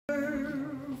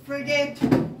forget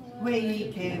where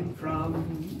you came from.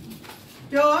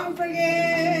 Don't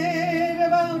forget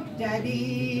about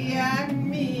Daddy and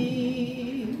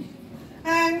me.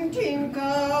 And think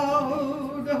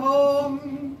of the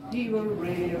home you were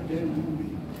reared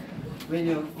in when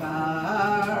you're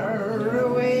far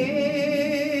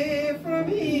away from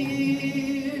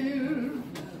here.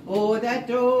 Oh, that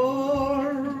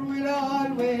door will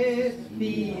always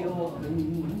be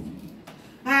open,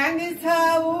 and this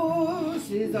house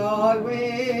is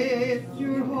always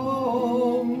your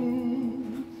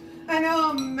home. And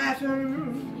no matter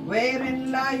where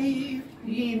in life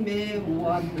ye may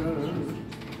wander,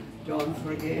 don't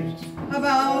forget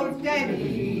about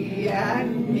Daddy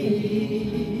and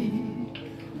me.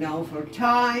 Now for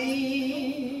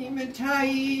time and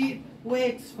tide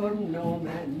waits for no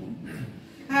man,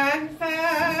 and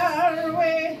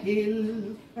faraway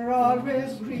hills are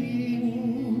always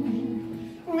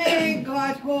green. May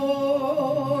God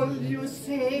hold you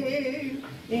safe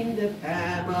in the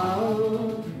palm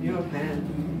of your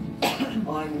hand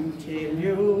until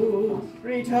you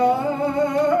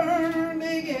return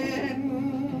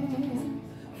again.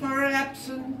 For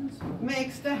absence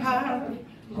makes the heart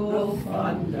go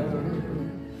fonder,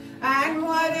 and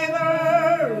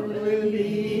whatever will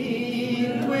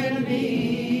be, will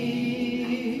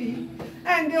be.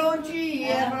 And don't ye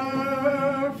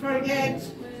ever forget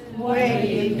where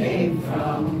you came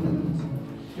from.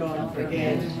 Don't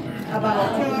forget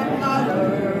about your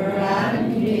mother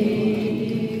and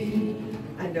me.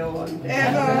 And don't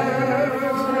ever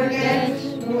forget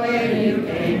where you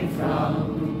came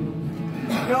from.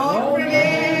 Don't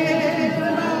forget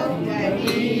about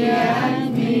Daddy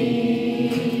and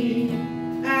me.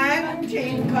 And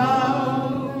think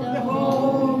of the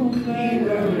home we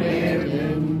were reared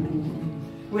in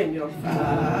when you're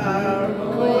far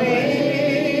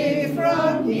away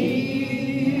from here.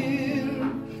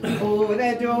 Oh,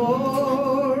 that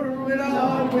door will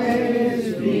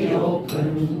always be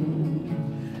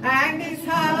open, and this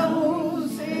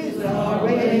house is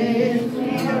always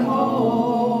your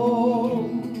home.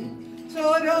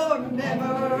 So don't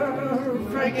never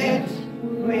forget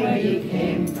where you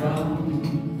came from.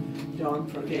 Don't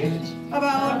forget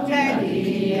about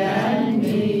Daddy and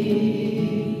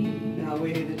me. Now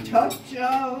with a touch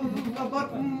of a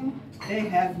button, they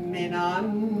have men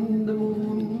on the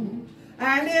moon,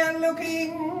 and they're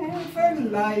looking for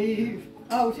life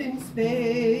out in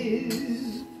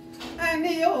space. And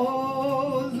the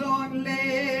ozone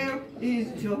layer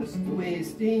is just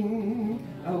wasting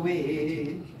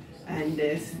away. And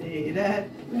they say that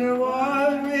the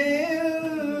war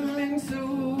will end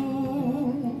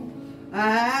soon.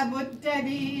 Ah, but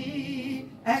Daddy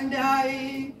and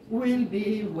I will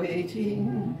be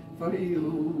waiting for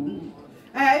you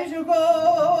as you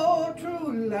go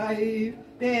through life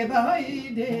day by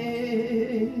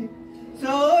day.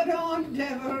 So don't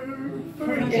ever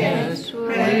forget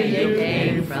where you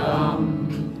came from.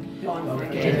 Don't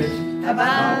forget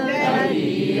about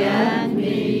Daddy and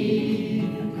me.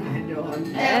 And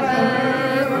don't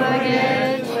ever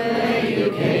forget where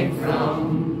you came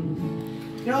from.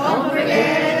 Don't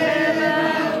forget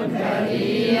about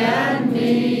Daddy and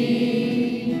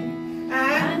me.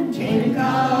 And think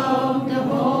of the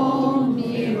home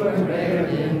you were reared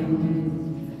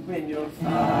in when you're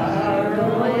far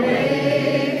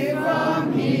away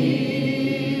from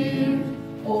here.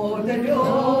 Oh, the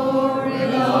door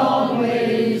will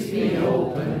always be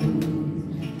open,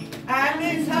 and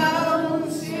this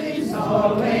house is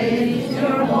always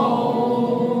your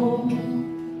home.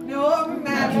 No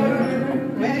matter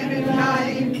where in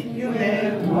life you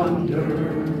may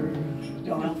wander,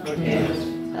 don't forget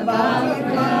about your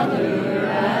mother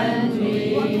and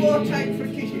me. One more time for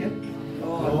Kitty.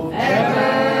 Don't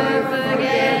ever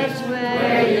forget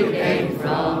where you came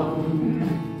from.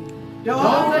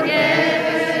 Don't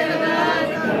forget about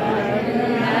your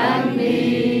mother and me.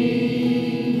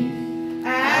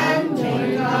 And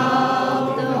think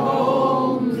of the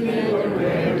homes we were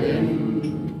reared in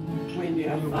when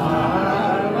you're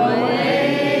far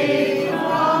away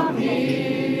from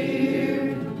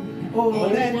here. Oh,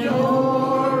 that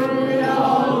door will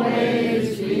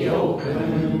always be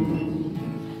open,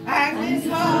 and this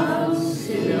house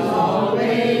is